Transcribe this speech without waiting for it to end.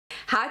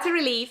How to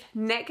relieve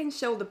neck and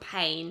shoulder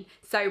pain.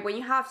 So when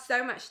you have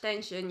so much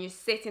tension, you're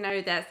sitting at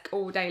your desk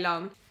all day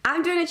long.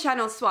 I'm doing a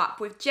channel swap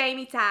with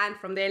Jaime Tan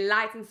from the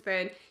Enlightened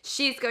Spoon.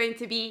 She's going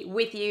to be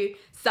with you,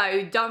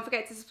 so don't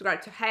forget to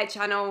subscribe to her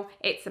channel.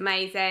 It's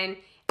amazing.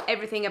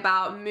 Everything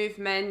about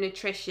movement,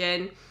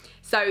 nutrition.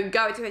 So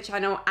go to her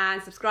channel and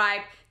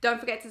subscribe. Don't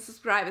forget to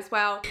subscribe as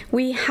well.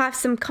 We have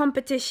some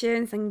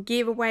competitions and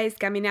giveaways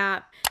coming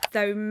up,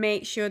 so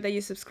make sure that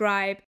you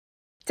subscribe.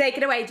 Take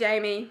it away,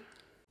 Jaime.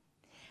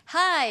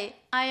 Hi,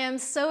 I am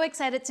so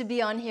excited to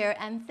be on here,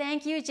 and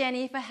thank you,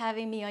 Jenny, for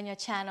having me on your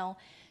channel.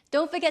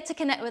 Don't forget to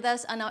connect with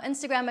us on our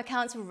Instagram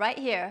accounts right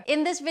here.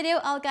 In this video,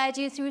 I'll guide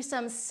you through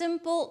some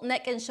simple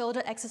neck and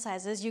shoulder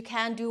exercises you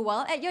can do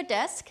while at your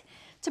desk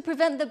to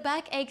prevent the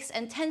backaches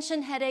and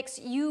tension headaches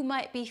you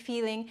might be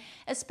feeling,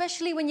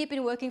 especially when you've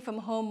been working from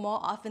home more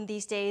often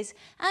these days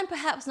and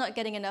perhaps not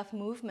getting enough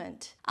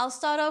movement. I'll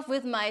start off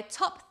with my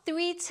top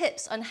 3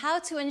 tips on how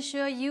to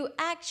ensure you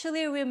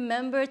actually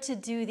remember to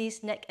do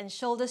these neck and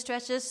shoulder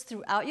stretches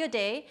throughout your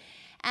day.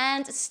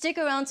 And stick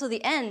around till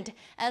the end,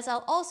 as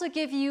I'll also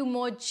give you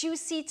more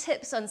juicy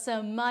tips on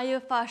some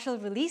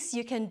myofascial release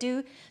you can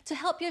do to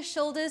help your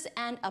shoulders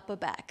and upper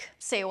back.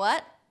 Say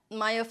what?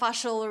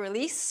 Myofascial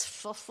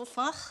release?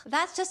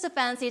 That's just a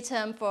fancy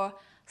term for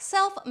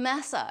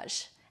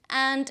self-massage.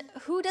 And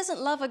who doesn't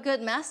love a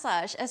good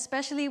massage,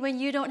 especially when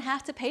you don't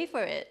have to pay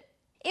for it?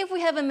 If we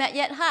haven't met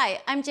yet,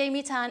 hi, I'm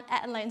Jaime Tan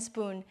at Enlightened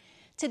Spoon.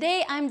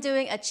 Today I'm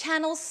doing a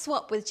channel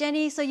swap with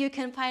Jenny, so you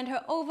can find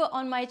her over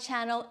on my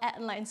channel at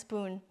Enlightened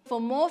Spoon. For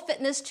more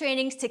fitness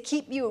trainings to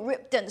keep you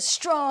ripped and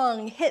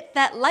strong, hit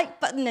that like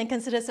button and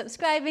consider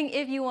subscribing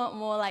if you want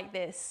more like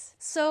this.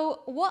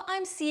 So what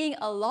I'm seeing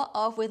a lot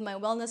of with my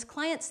wellness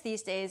clients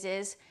these days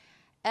is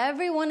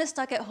everyone is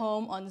stuck at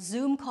home on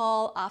Zoom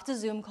call after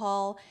Zoom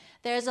call.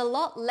 There's a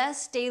lot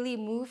less daily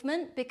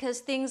movement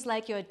because things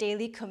like your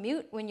daily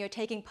commute when you're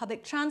taking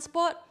public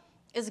transport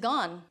is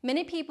gone.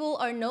 Many people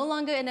are no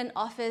longer in an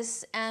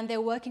office and they're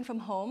working from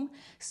home,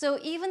 so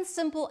even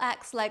simple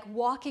acts like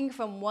walking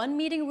from one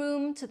meeting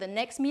room to the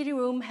next meeting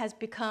room has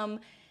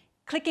become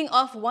clicking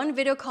off one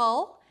video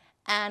call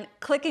and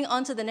clicking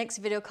onto the next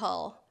video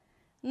call.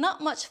 Not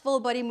much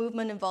full body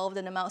movement involved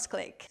in a mouse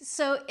click.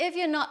 So if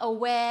you're not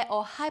aware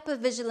or hyper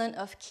vigilant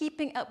of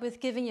keeping up with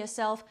giving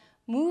yourself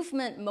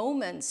movement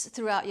moments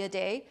throughout your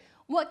day,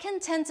 what can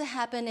tend to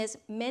happen is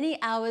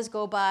many hours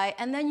go by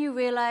and then you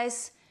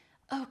realize,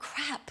 oh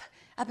crap,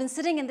 I've been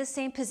sitting in the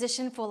same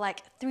position for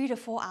like 3 to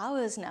 4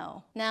 hours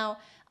now. Now,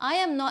 I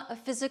am not a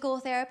physical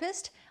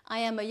therapist. I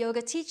am a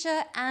yoga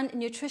teacher and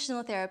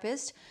nutritional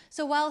therapist.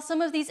 So while some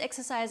of these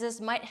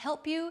exercises might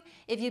help you,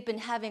 if you've been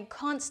having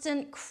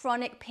constant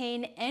chronic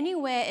pain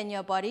anywhere in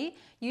your body,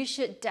 you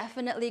should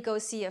definitely go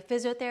see a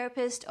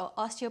physiotherapist or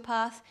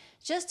osteopath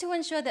just to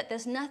ensure that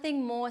there's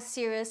nothing more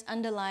serious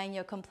underlying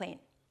your complaint.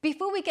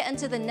 Before we get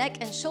into the neck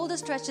and shoulder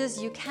stretches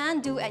you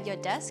can do at your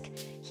desk,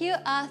 here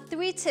are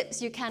 3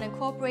 tips you can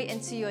incorporate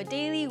into your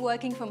daily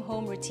working from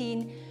home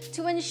routine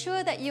to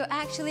ensure that you're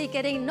actually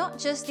getting not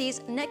just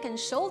these neck and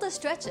shoulder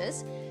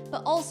stretches,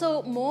 but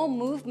also more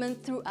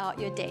movement throughout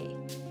your day.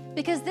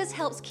 Because this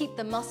helps keep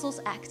the muscles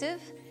active,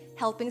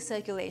 helping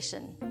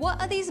circulation. What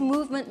are these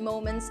movement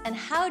moments and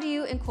how do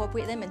you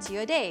incorporate them into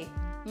your day?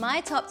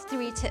 My top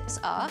 3 tips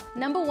are: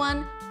 number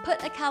 1,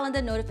 put a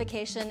calendar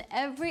notification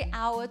every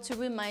hour to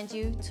remind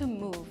you to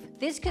move.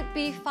 This could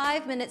be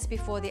 5 minutes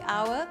before the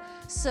hour.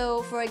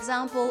 So for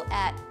example,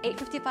 at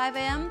 8:55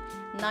 a.m.,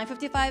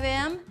 9:55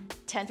 a.m.,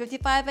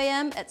 10:55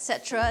 a.m.,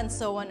 etc. and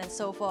so on and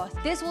so forth.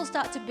 This will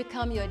start to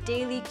become your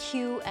daily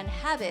cue and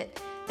habit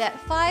that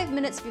 5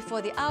 minutes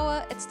before the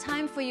hour, it's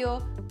time for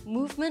your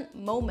movement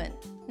moment.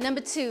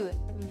 Number 2,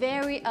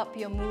 vary up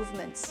your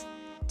movements.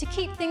 To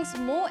keep things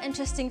more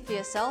interesting for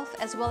yourself,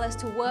 as well as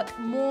to work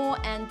more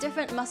and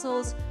different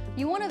muscles,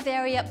 you want to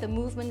vary up the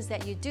movements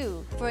that you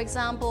do. For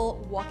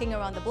example, walking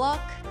around the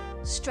block,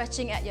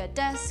 stretching at your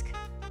desk,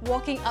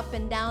 walking up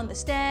and down the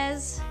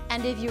stairs.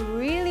 And if you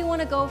really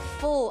want to go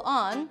full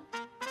on,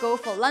 go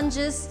for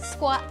lunges,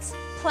 squats,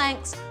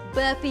 planks,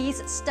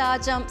 burpees, star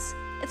jumps.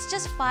 It's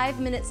just 5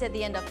 minutes at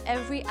the end of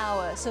every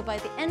hour, so by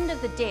the end of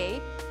the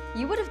day,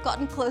 you would have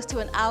gotten close to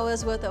an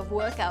hour's worth of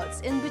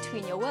workouts in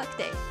between your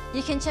workday.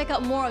 You can check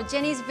out more of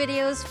Jenny's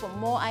videos for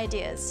more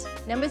ideas.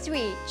 Number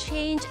 3,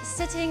 change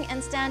sitting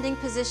and standing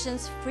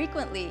positions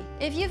frequently.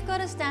 If you've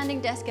got a standing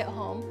desk at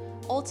home,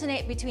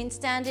 alternate between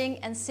standing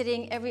and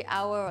sitting every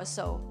hour or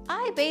so.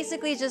 I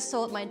basically just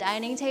sold my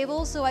dining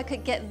table so I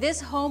could get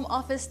this home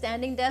office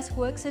standing desk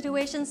work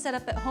situation set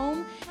up at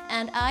home,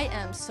 and I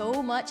am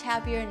so much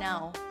happier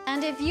now.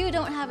 And if you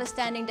don't have a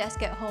standing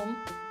desk at home,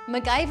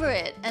 MacGyver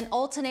it and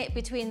alternate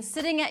between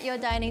sitting at your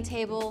dining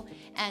table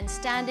and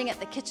standing at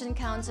the kitchen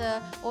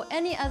counter or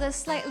any other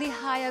slightly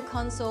higher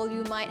console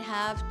you might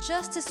have,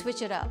 just to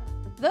switch it up.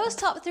 Those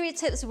top 3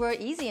 tips were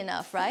easy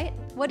enough, right?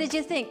 What did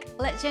you think?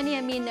 Let Jenny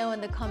and me know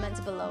in the comments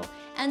below.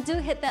 And do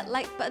hit that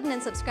like button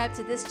and subscribe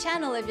to this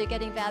channel if you're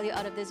getting value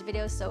out of this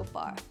video so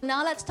far.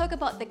 Now let's talk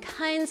about the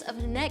kinds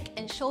of neck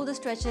and shoulder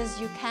stretches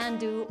you can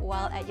do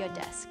while at your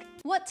desk.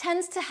 What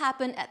tends to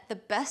happen at the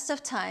best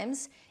of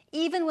times,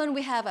 even when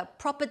we have a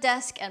proper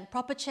desk and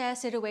proper chair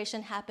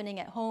situation happening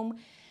at home,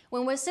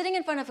 when we're sitting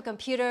in front of a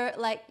computer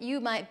like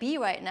you might be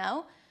right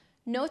now,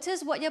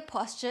 notice what your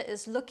posture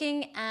is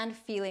looking and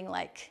feeling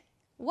like.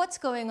 What's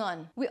going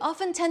on? We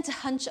often tend to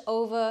hunch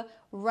over,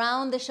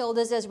 round the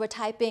shoulders as we're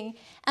typing,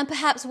 and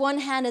perhaps one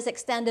hand is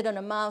extended on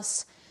a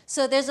mouse.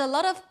 So there's a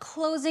lot of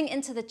closing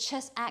into the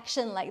chest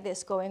action like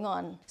this going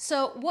on.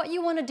 So what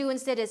you want to do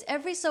instead is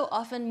every so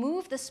often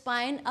move the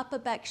spine, upper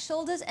back,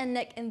 shoulders and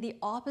neck in the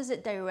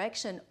opposite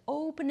direction,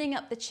 opening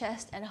up the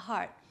chest and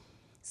heart,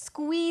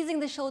 squeezing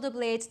the shoulder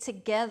blades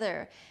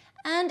together.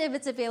 And if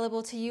it's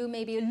available to you,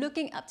 maybe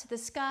looking up to the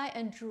sky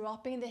and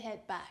dropping the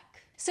head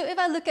back. So if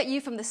I look at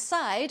you from the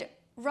side,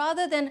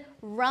 rather than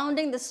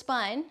rounding the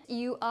spine,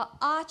 you are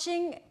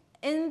arching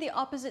in the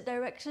opposite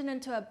direction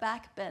into a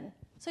back bend.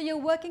 So you're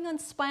working on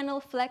spinal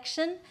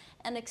flexion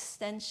and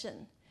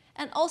extension.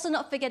 And also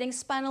not forgetting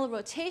spinal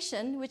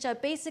rotation, which are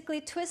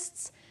basically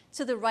twists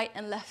to the right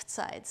and left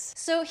sides.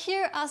 So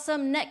here are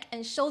some neck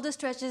and shoulder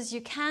stretches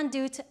you can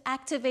do to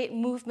activate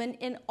movement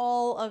in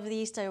all of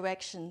these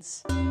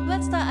directions.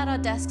 Let's start at our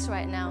desks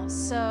right now.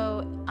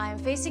 So I'm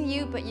facing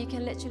you, but you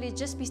can literally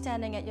just be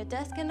standing at your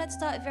desk, and let's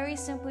start very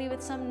simply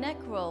with some neck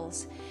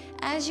rolls.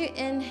 As you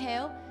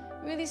inhale,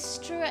 really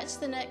stretch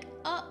the neck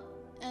up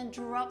and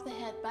drop the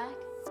head back.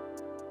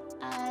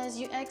 As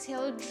you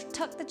exhale,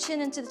 tuck the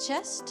chin into the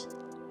chest.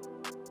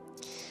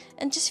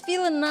 And just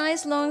feel a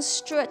nice long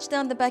stretch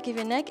down the back of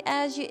your neck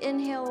as you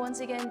inhale, once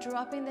again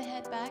dropping the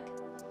head back.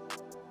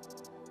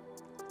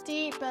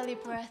 Deep belly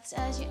breaths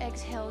as you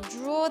exhale.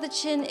 Draw the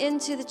chin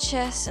into the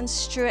chest and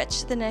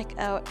stretch the neck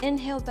out.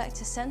 Inhale back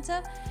to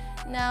center.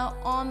 Now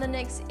on the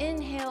next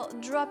inhale,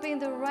 dropping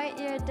the right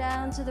ear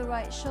down to the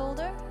right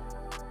shoulder.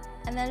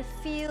 And then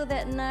feel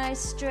that nice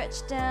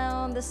stretch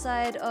down the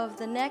side of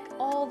the neck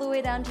all the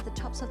way down to the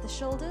tops of the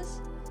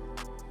shoulders.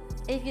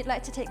 If you'd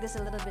like to take this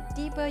a little bit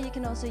deeper, you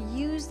can also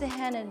use the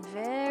hand and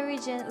very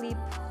gently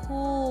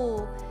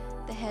pull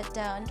the head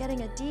down,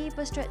 getting a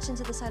deeper stretch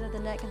into the side of the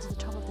neck and to the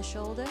top of the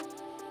shoulder.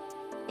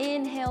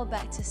 Inhale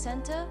back to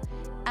center.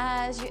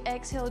 As you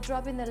exhale,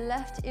 dropping the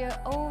left ear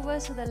over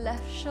to the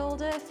left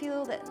shoulder.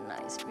 Feel that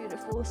nice,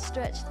 beautiful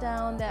stretch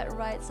down that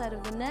right side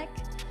of the neck,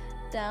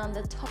 down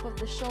the top of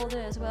the shoulder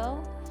as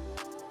well.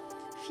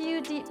 Few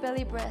deep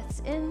belly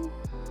breaths in.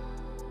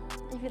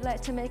 If you'd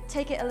like to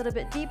take it a little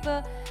bit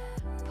deeper,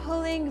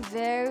 pulling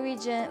very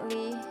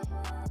gently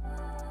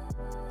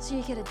so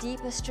you get a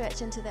deeper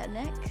stretch into that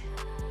neck.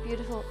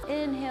 Beautiful.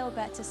 Inhale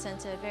back to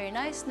center. Very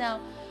nice.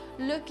 Now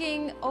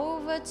looking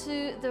over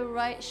to the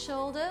right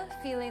shoulder,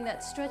 feeling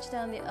that stretch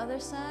down the other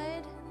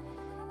side.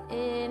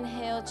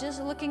 Inhale,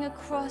 just looking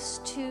across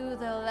to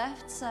the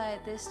left side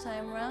this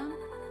time around.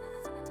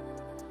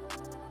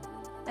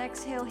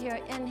 Exhale here,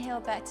 inhale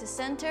back to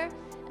center,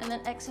 and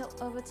then exhale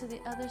over to the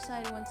other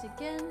side once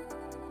again.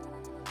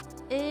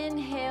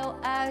 Inhale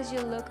as you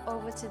look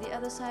over to the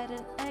other side,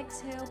 and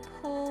exhale,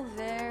 pull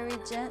very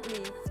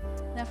gently.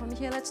 Now from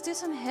here, let's do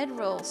some head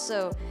rolls.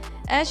 So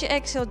as you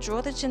exhale,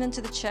 draw the chin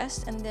into the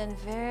chest, and then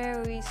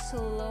very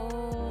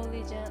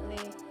slowly,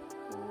 gently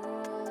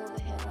roll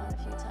the head on a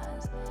few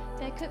times.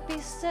 There could be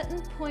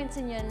certain points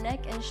in your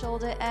neck and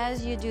shoulder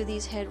as you do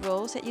these head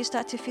rolls that you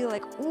start to feel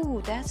like,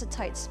 ooh, that's a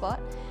tight spot.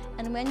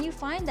 And when you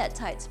find that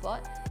tight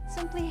spot,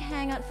 simply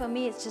hang on. For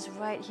me, it's just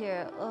right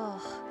here.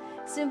 Ugh.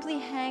 Simply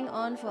hang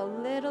on for a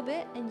little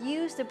bit and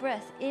use the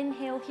breath.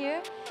 Inhale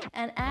here,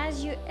 and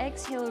as you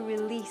exhale,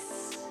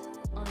 release.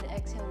 On the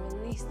exhale,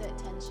 release that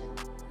tension.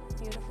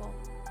 Beautiful.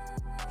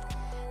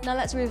 Now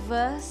let's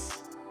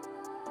reverse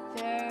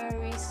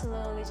very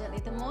slowly, gently.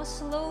 The more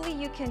slowly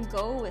you can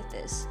go with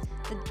this,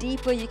 the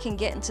deeper you can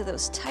get into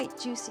those tight,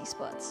 juicy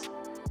spots.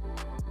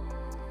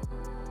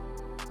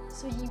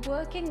 So you're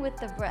working with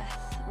the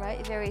breath,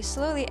 right? Very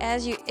slowly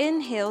as you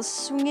inhale,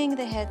 swinging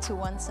the head to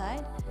one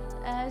side.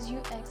 As you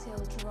exhale,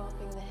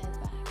 dropping the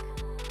head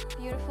back.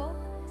 Beautiful.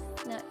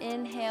 Now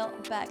inhale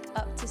back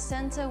up to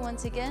center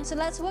once again. So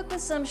let's work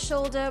with some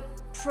shoulder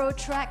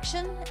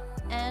protraction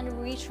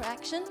and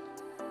retraction.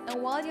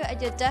 And while you're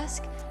at your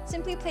desk,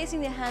 simply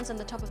placing the hands on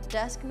the top of the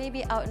desk,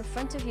 maybe out in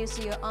front of you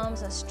so your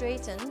arms are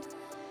straightened.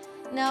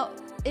 Now,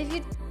 if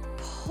you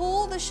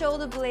pull the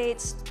shoulder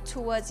blades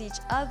towards each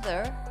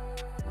other,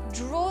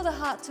 draw the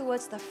heart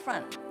towards the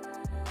front.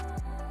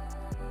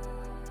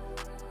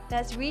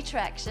 That's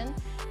retraction.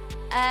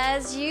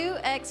 As you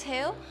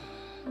exhale,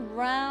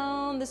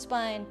 round the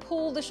spine,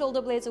 pull the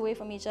shoulder blades away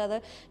from each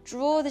other,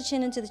 draw the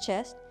chin into the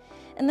chest,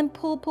 and then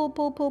pull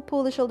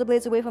the shoulder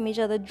blades away from each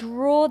other,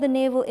 draw the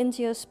navel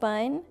into your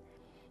spine.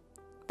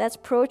 That's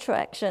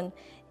protraction.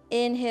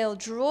 Inhale,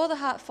 draw the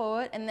heart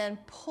forward, and then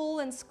pull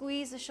and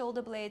squeeze the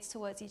shoulder blades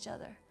towards each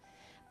other.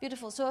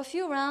 Beautiful. So a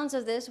few rounds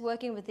of this,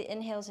 working with the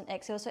inhales and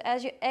exhales. So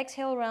as you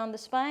exhale, round the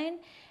spine.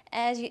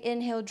 As you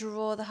inhale,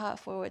 draw the heart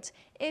forwards.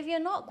 If you're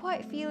not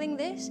quite feeling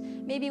this,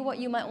 maybe what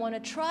you might want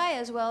to try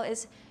as well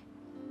is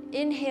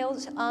inhale,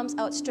 arms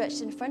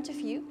outstretched in front of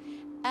you.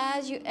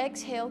 As you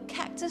exhale,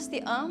 cactus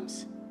the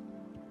arms.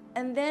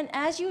 And then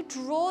as you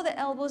draw the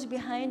elbows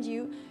behind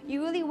you,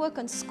 you really work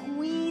on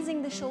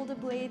squeezing the shoulder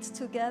blades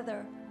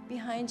together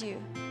behind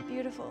you.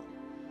 Beautiful.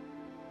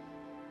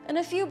 And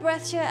a few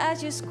breaths here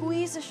as you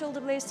squeeze the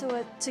shoulder blades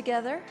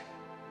together.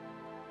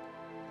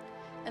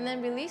 And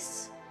then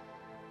release.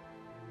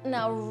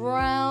 Now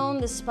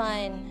round the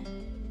spine.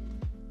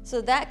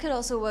 So that could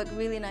also work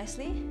really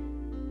nicely.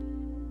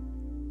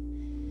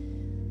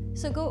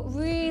 So go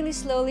really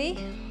slowly.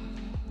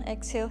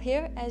 Exhale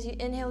here. As you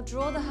inhale,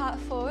 draw the heart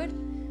forward.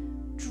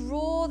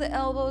 Draw the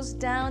elbows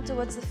down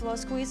towards the floor.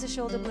 Squeeze the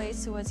shoulder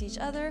blades towards each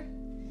other.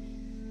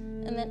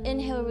 And then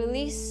inhale,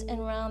 release,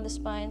 and round the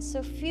spine. So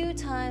a few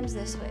times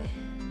this way.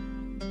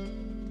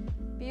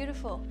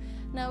 Beautiful.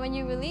 Now when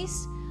you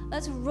release,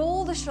 let's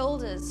roll the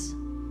shoulders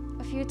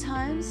a few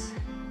times.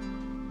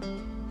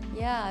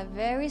 Yeah,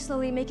 very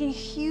slowly, making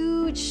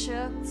huge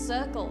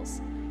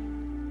circles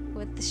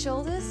with the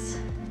shoulders.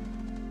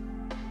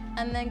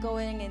 And then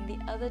going in the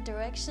other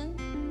direction.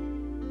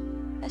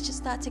 Let's just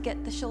start to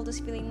get the shoulders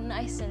feeling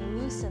nice and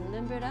loose and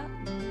limbered up.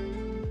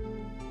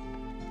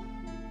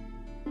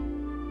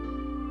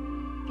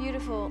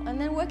 Beautiful. And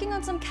then working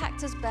on some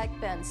cactus back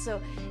bends.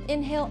 So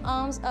inhale,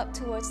 arms up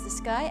towards the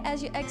sky.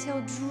 As you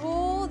exhale,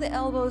 draw the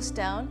elbows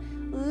down,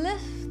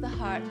 lift the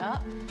heart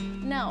up.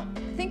 Now,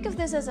 think of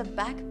this as a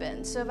back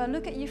bend. So if I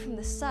look at you from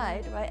the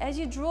side, right, as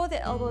you draw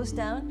the elbows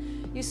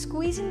down, you're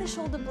squeezing the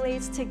shoulder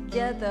blades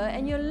together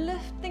and you're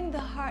lifting the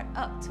heart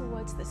up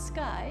towards the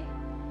sky.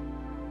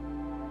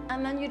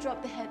 And then you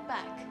drop the head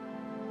back.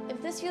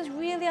 If this feels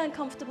really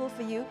uncomfortable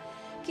for you,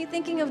 keep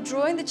thinking of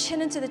drawing the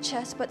chin into the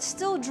chest, but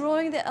still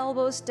drawing the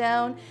elbows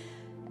down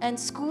and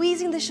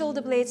squeezing the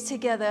shoulder blades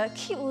together.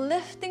 Keep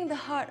lifting the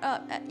heart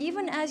up,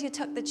 even as you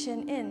tuck the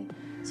chin in.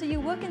 So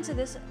you work into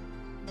this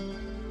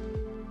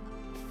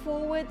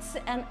forwards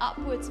and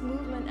upwards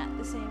movement at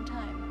the same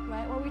time,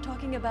 right? What we're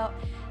talking about,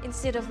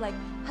 instead of like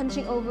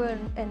hunching over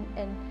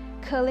and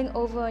curling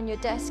over on your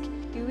desk,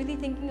 you're really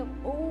thinking of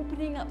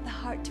opening up the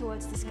heart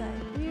towards the sky.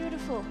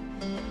 Beautiful.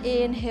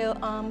 Inhale,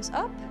 arms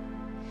up.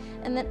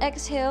 And then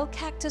exhale,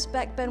 cactus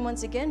back bend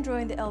once again,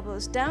 drawing the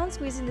elbows down,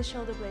 squeezing the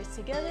shoulder blades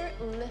together,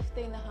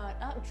 lifting the heart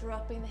up,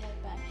 dropping the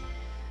head back.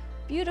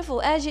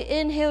 Beautiful. As you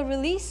inhale,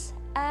 release.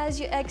 As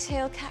you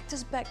exhale,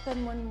 cactus back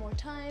bend one more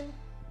time.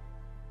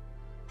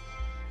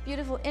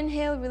 Beautiful.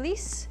 Inhale,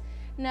 release.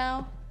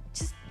 Now,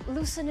 just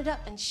loosen it up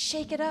and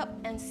shake it up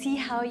and see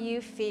how you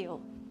feel.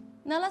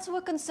 Now let's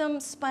work on some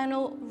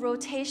spinal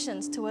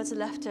rotations towards the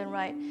left and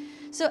right.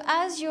 So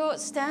as you're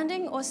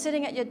standing or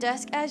sitting at your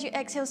desk, as you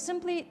exhale,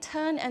 simply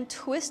turn and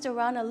twist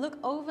around and look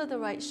over the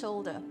right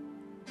shoulder.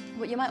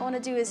 What you might want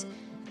to do is,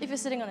 if you're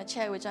sitting on a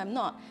chair, which I'm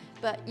not,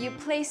 but you're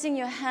placing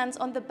your hands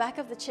on the back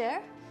of the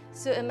chair.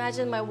 So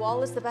imagine my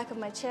wall is the back of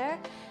my chair,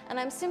 and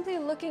I'm simply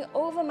looking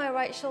over my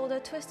right shoulder,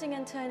 twisting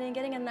and turning,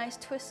 getting a nice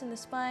twist in the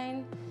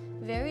spine,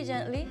 very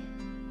gently.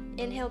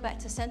 Inhale back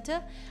to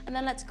center, and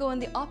then let's go in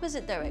the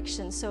opposite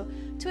direction. So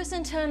twist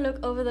and turn, look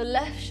over the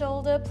left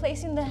shoulder,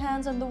 placing the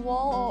hands on the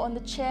wall or on the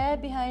chair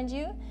behind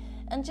you,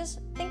 and just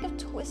think of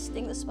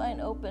twisting the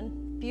spine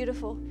open.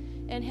 Beautiful.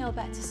 Inhale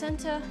back to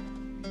center.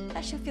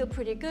 That should feel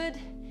pretty good.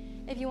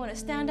 If you want to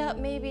stand up,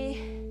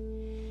 maybe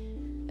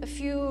a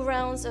few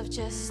rounds of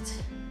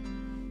just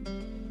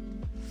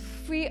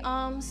free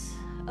arms.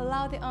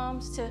 Allow the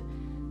arms to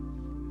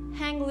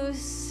hang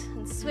loose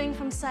and swing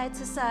from side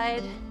to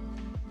side.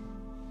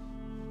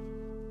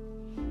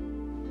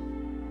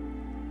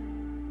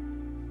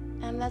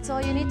 And that's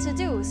all you need to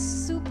do.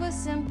 Super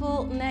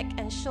simple neck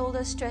and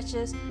shoulder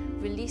stretches,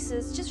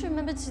 releases. Just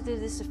remember to do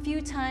this a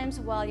few times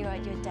while you're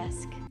at your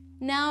desk.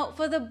 Now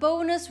for the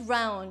bonus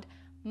round,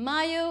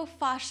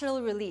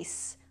 myofascial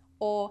release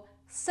or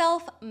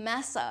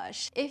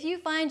self-massage. If you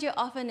find you're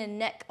often in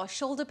neck or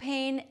shoulder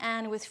pain,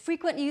 and with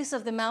frequent use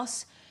of the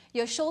mouse,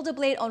 your shoulder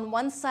blade on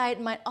one side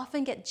might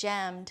often get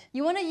jammed.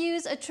 You want to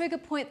use a trigger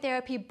point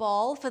therapy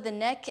ball for the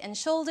neck and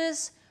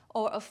shoulders,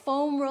 or a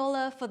foam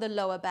roller for the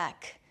lower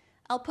back.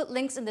 I'll put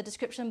links in the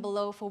description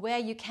below for where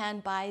you can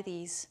buy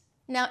these.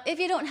 Now, if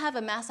you don't have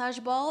a massage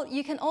ball,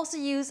 you can also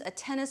use a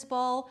tennis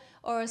ball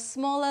or a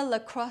smaller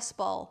lacrosse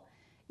ball.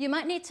 You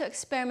might need to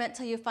experiment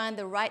till you find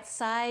the right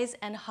size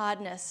and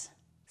hardness.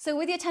 So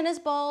with your tennis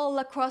ball,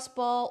 lacrosse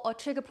ball, or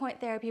trigger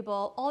point therapy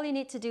ball, all you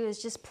need to do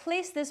is just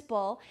place this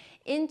ball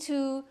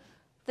into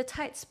the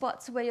tight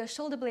spots where your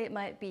shoulder blade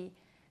might be.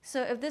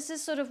 So if this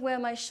is sort of where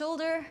my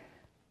shoulder,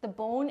 the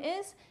bone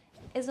is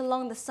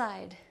along the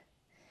side.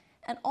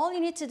 And all you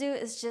need to do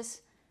is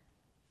just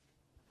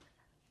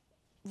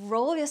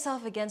roll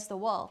yourself against the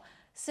wall.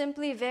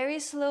 Simply very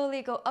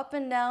slowly go up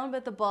and down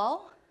with the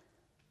ball,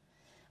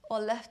 or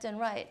left and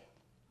right.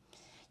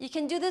 You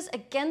can do this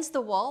against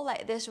the wall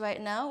like this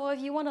right now, or if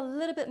you want a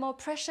little bit more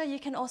pressure, you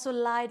can also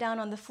lie down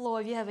on the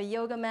floor if you have a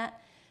yoga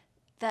mat.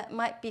 That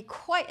might be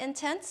quite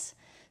intense.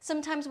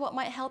 Sometimes what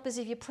might help is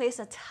if you place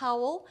a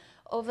towel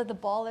over the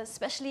ball,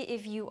 especially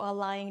if you are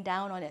lying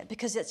down on it,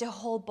 because it's your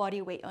whole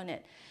body weight on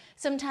it.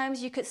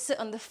 Sometimes you could sit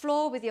on the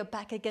floor with your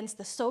back against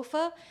the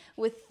sofa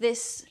with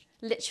this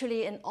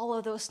literally in all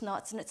of those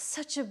knots, and it's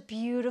such a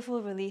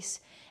beautiful release.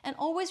 And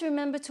always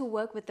remember to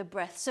work with the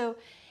breath. So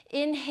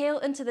inhale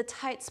into the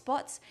tight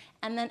spots,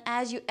 and then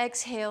as you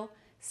exhale,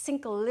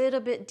 sink a little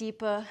bit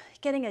deeper,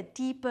 getting a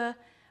deeper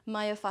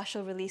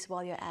myofascial release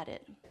while you're at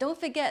it. Don't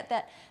forget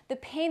that the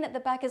pain at the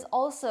back is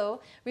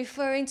also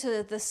referring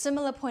to the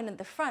similar point in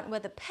the front where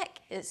the pec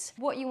is.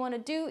 What you want to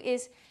do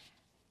is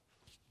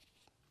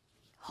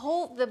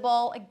hold the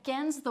ball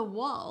against the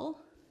wall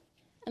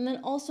and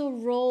then also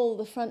roll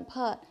the front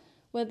part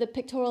where the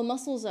pectoral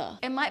muscles are.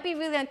 It might be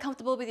really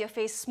uncomfortable with your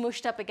face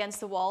smooshed up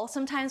against the wall.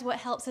 Sometimes what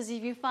helps is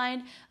if you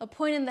find a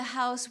point in the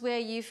house where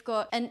you've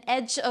got an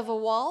edge of a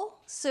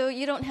wall, so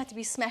you don't have to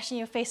be smashing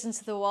your face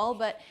into the wall,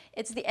 but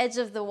it's the edge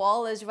of the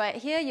wall is right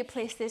here. You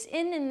place this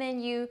in and then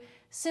you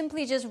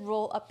simply just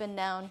roll up and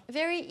down.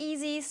 Very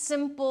easy,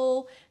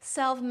 simple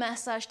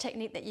self-massage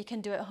technique that you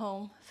can do at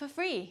home for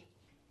free.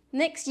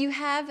 Next, you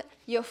have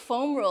your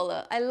foam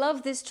roller. I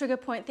love this trigger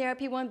point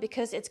therapy one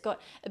because it's got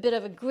a bit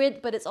of a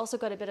grid, but it's also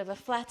got a bit of a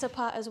flatter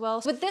part as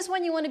well. With this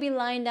one, you want to be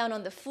lying down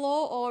on the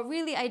floor or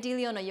really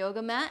ideally on a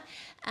yoga mat.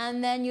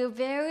 And then you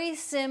very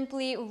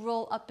simply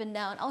roll up and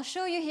down. I'll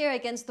show you here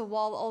against the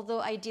wall,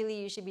 although ideally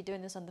you should be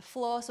doing this on the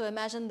floor. So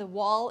imagine the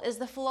wall is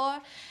the floor.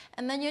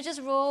 And then you're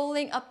just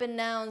rolling up and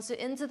down. So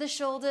into the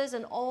shoulders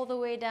and all the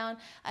way down.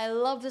 I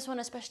love this one,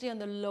 especially on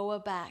the lower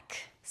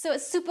back. So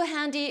it's super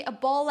handy, a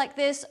ball like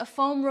this, a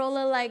foam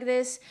roller like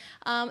this.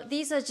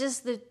 These are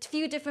just the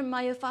few different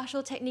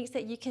myofascial techniques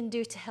that you can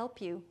do to help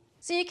you.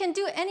 So you can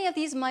do any of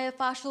these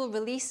myofascial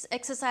release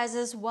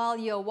exercises while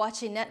you're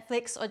watching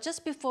Netflix or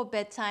just before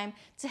bedtime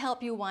to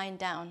help you wind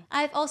down.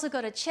 I've also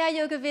got a chair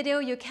yoga video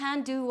you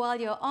can do while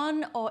you're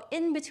on or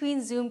in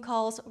between Zoom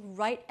calls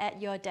right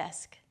at your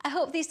desk. I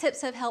hope these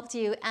tips have helped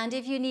you, and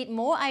if you need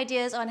more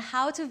ideas on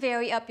how to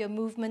vary up your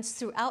movements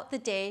throughout the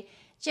day,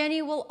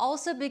 Jenny will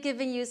also be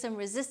giving you some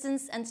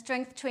resistance and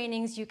strength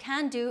trainings you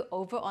can do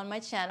over on my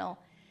channel.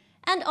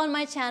 And on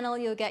my channel,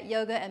 you'll get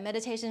yoga and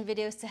meditation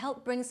videos to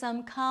help bring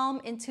some calm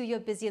into your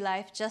busy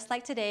life, just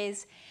like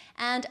today's.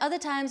 And other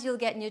times you'll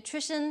get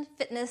nutrition,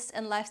 fitness,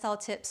 and lifestyle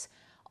tips.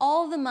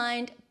 All the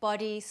mind,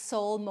 body,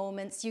 soul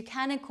moments you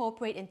can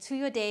incorporate into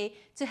your day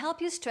to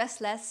help you stress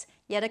less,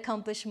 yet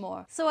accomplish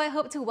more. So I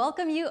hope to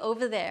welcome you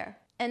over there.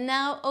 And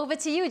now over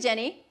to you,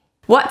 Jenny.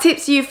 What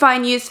tips do you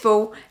find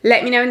useful?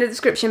 Let me know in the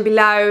description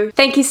below.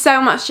 Thank you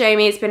so much,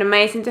 Jamie. It's been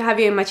amazing to have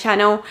you in my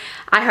channel.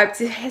 I hope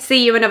to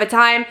see you another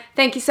time.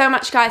 Thank you so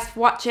much, guys,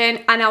 for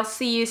watching, and I'll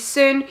see you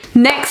soon.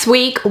 Next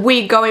week,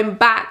 we're going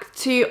back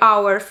to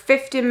our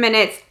 15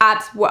 minutes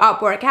ab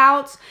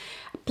workouts.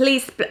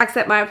 Please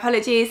accept my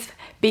apologies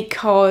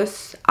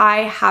because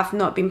I have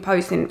not been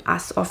posting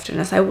as often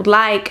as I would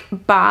like,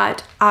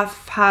 but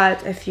I've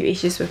had a few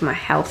issues with my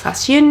health,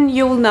 as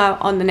you'll know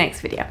on the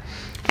next video.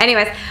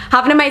 Anyways,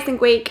 have an amazing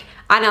week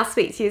and I'll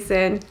speak to you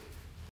soon.